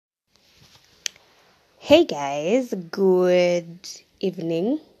Hey guys, good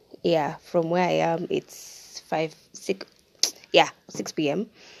evening. Yeah, from where I am, it's 6 p.m.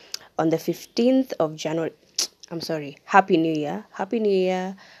 on the 15th of January. I'm sorry, Happy New Year. Happy New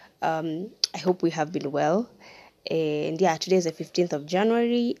Year. I hope we have been well. And yeah, today is the 15th of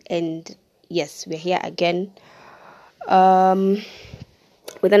January, and yes, we're here again um,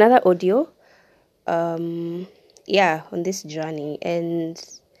 with another audio. On this journey. And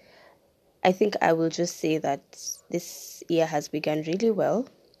I think I will just say that this year has begun really well.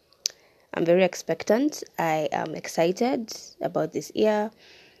 I'm very expectant. I am excited about this year,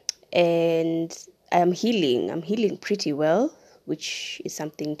 and I am healing. I'm healing pretty well, which is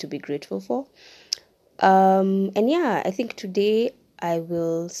something to be grateful for. And yeah, I think today I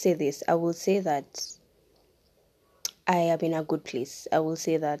will say this. I will say that I am in a good place. I will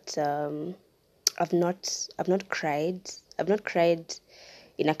say that I've not cried. I've not cried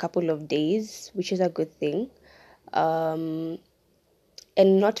in a couple of days, which is a good thing. And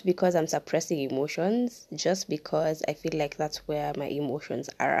not because I'm suppressing emotions, just because I feel like that's where my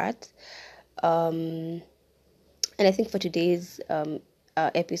emotions are at. And I think for today's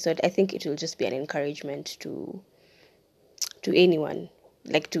episode, I think it will just be an encouragement to anyone,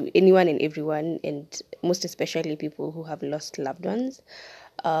 like to anyone and everyone, and most especially people who have lost loved ones.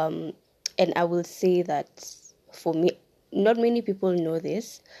 And I will say that for me, not many people know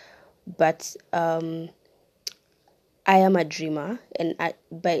this, but I am a dreamer, and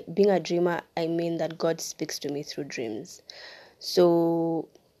by being a dreamer, I mean that God speaks to me through dreams. So,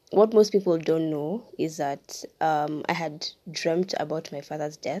 what most people don't know is that I had dreamt about my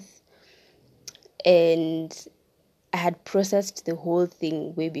father's death, and I had processed the whole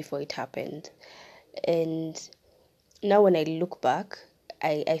thing way before it happened. And now, when I look back,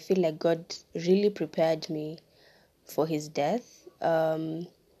 I feel like God really prepared me for his death. And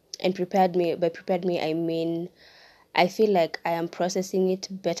prepared me, I mean, I feel like I am processing it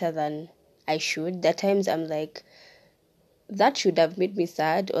better than I should. There are times I'm like, that should have made me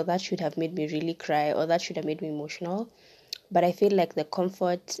sad, or that should have made me really cry, or that should have made me emotional. But I feel like the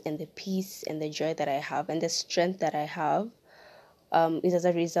comfort and the peace and the joy that I have and the strength that I have is as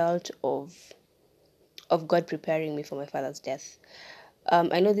a result of God preparing me for my father's death.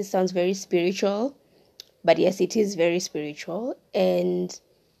 I know this sounds very spiritual, but yes, it is very spiritual. And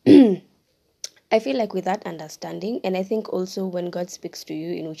I feel like with that understanding, and I think also when God speaks to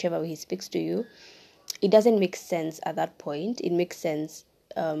you, in whichever way he speaks to you, it doesn't make sense at that point. It makes sense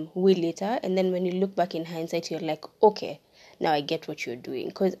way later. And then when you look back in hindsight, you're like, okay, now I get what you're doing.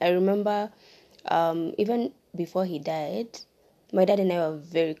 Because I remember even before he died, my dad and I were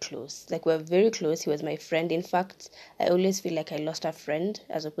very close. Like, we're very close. He was my friend. In fact, I always feel like I lost a friend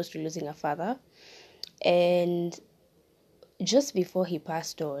as opposed to losing a father. And just before he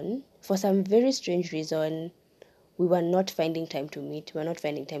passed on, for some very strange reason, we were not finding time to meet. We were not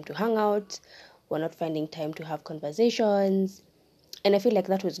finding time to hang out. We were not finding time to have conversations. And I feel like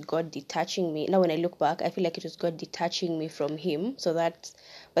that was God detaching me. Now, when I look back, I feel like it was God detaching me from him so that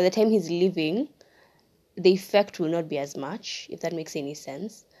by the time he's leaving, the effect will not be as much, if that makes any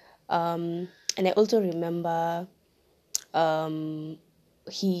sense. And I also remember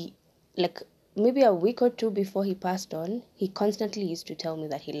he, like, maybe a week or two before he passed on, he constantly used to tell me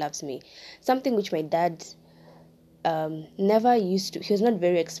that he loves me. Something which my dad never used to. He was not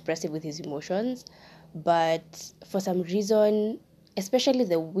very expressive with his emotions, but for some reason, especially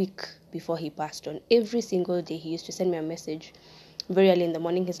the week before he passed on, every single day he used to send me a message very early in the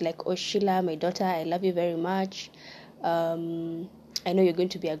morning. He's like, "Oh, Sheila, my daughter, I love you very much. I know you're going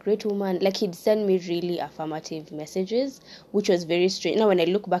to be a great woman." Like, he'd send me really affirmative messages, which was very strange. Now when I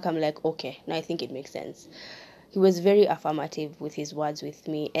look back, I'm like, okay, now I think it makes sense. He was very affirmative with his words with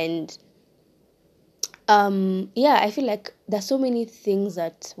me. And I feel like there's so many things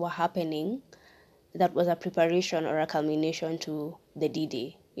that were happening that was a preparation or a culmination to the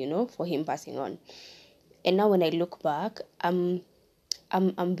D-Day, for him passing on. And now when I look back, I'm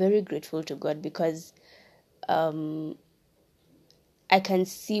very grateful to God because I can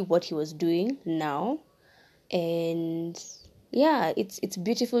see what he was doing now. And yeah, it's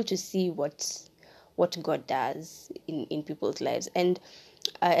beautiful to see what God does in people's lives. And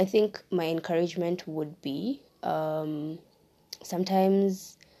I think my encouragement would be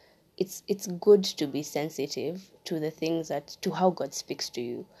sometimes it's good to be sensitive to the things to how God speaks to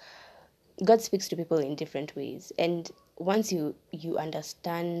you. God speaks to people in different ways, and once you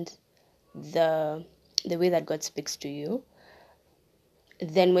understand the way that God speaks to you,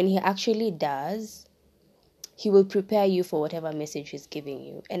 then when he actually does, he will prepare you for whatever message he's giving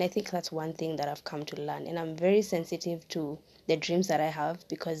you. And I think that's one thing that I've come to learn. And I'm very sensitive to the dreams that I have,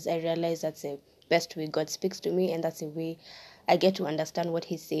 because I realize that's the best way God speaks to me, and that's the way I get to understand what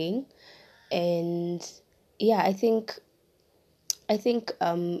he's saying. And yeah, I think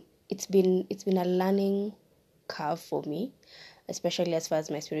it's been a learning curve for me, especially as far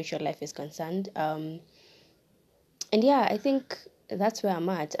as my spiritual life is concerned. And yeah, I think that's where I'm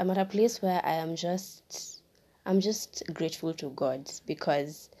at. I'm at a place where I'm just grateful to God,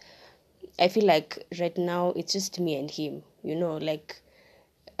 because I feel like right now it's just me and him, like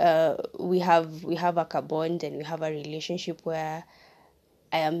we have like a bond, and we have a relationship where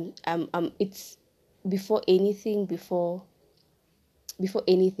it's before anything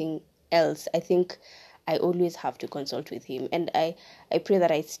else, I think I always have to consult with him, and I pray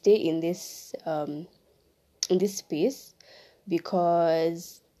that I stay in this space,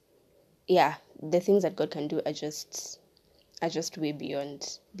 because yeah, the things that God can do are just way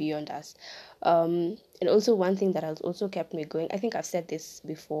beyond us. And also one thing that has also kept me going, I think I've said this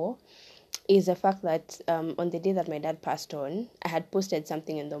before, is the fact that on the day that my dad passed on, I had posted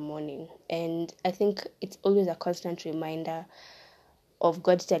something in the morning, and I think it's always a constant reminder of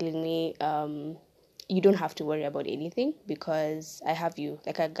God telling me, you don't have to worry about anything, because I have you.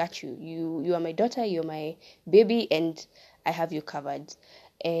 Like, I got you. You are my daughter, you're my baby, and I have you covered.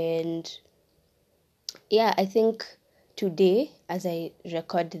 And yeah, I think today, as I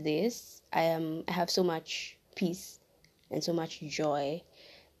record this, I have so much peace and so much joy,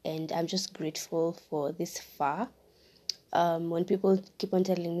 and I'm just grateful for this far. When people keep on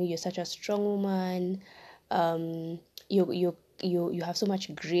telling me, you're such a strong woman, you have so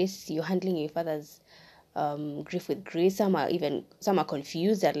much grace, you're handling your father's grief with grace. Some are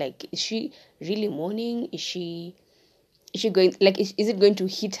confused that, like, is she really mourning? Is she going, like, is it going to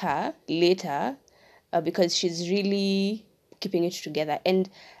hit her later, because she's really keeping it together? And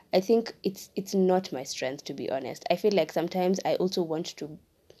I think it's not my strength, to be honest. I feel like sometimes I also want to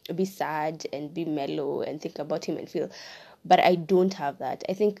be sad and be mellow and think about him and feel, but I don't have that.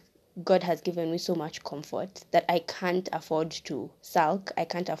 I think God has given me so much comfort that I can't afford to sulk. I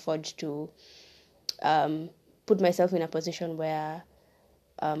can't afford to put myself in a position where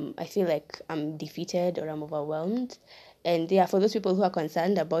I feel like I'm defeated or I'm overwhelmed. And yeah, for those people who are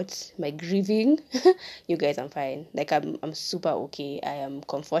concerned about my grieving, you guys, I'm fine. Like, I'm super okay. I am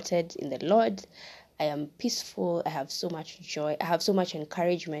comforted in the Lord. I am peaceful. I have so much joy. I have so much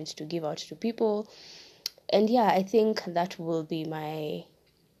encouragement to give out to people. And yeah, I think that will be my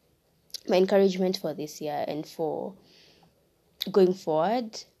encouragement for this year and for going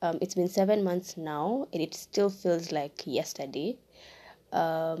forward. It's been 7 months now, and it still feels like yesterday.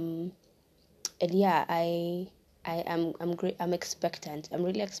 And yeah, I'm great. I'm expectant. I'm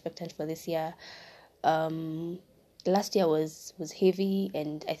really expectant for this year. Last year was heavy,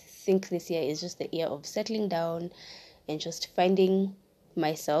 and I think this year is just the year of settling down and just finding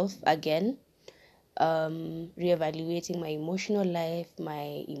myself again, reevaluating my emotional life,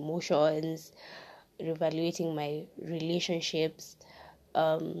 my emotions, reevaluating my relationships.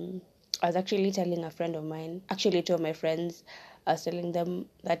 I was actually telling a friend of mine, actually two of my friends, I was telling them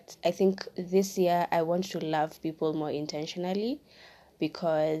that I think this year I want to love people more intentionally,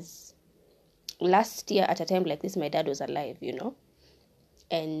 because last year at a time like this, my dad was alive,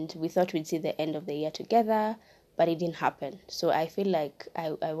 and we thought we'd see the end of the year together, but it didn't happen. So I feel like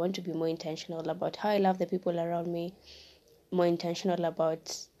I want to be more intentional about how I love the people around me, more intentional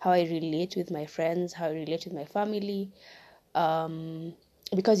about how I relate with my friends, how I relate with my family,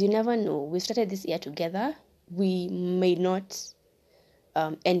 because you never know. We started this year together. We may not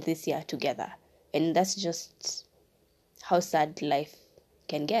end this year together, and that's just how sad life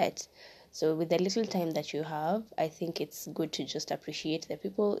can get. So with the little time that you have, I think it's good to just appreciate the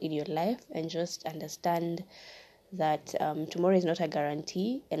people in your life and just understand that tomorrow is not a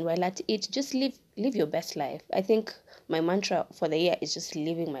guarantee. And while at it, just live your best life. I think my mantra for the year is just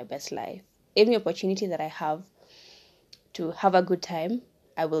living my best life. Any opportunity that I have to have a good time,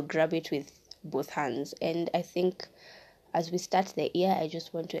 I will grab it with both hands. And I think as we start the year, I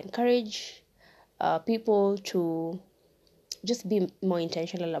just want to encourage people to just be more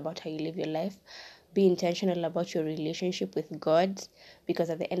intentional about how you live your life. Be intentional about your relationship with God, because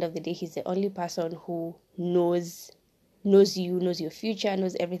at the end of the day, he's the only person who knows you, knows your future,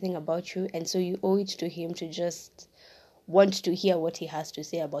 knows everything about you. And so you owe it to him to just want to hear what he has to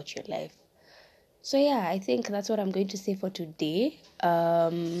say about your life. So yeah, I think that's what I'm going to say for today.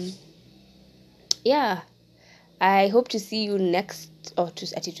 Yeah, I hope to see you next, or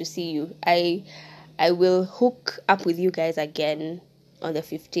to see you. I will hook up with you guys again on the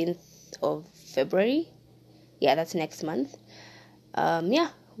 15th of February. yeah, that's next month. Yeah,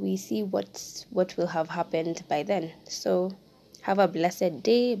 we see what will have happened by then. So have a blessed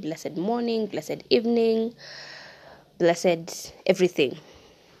day, blessed morning, blessed evening, blessed everything.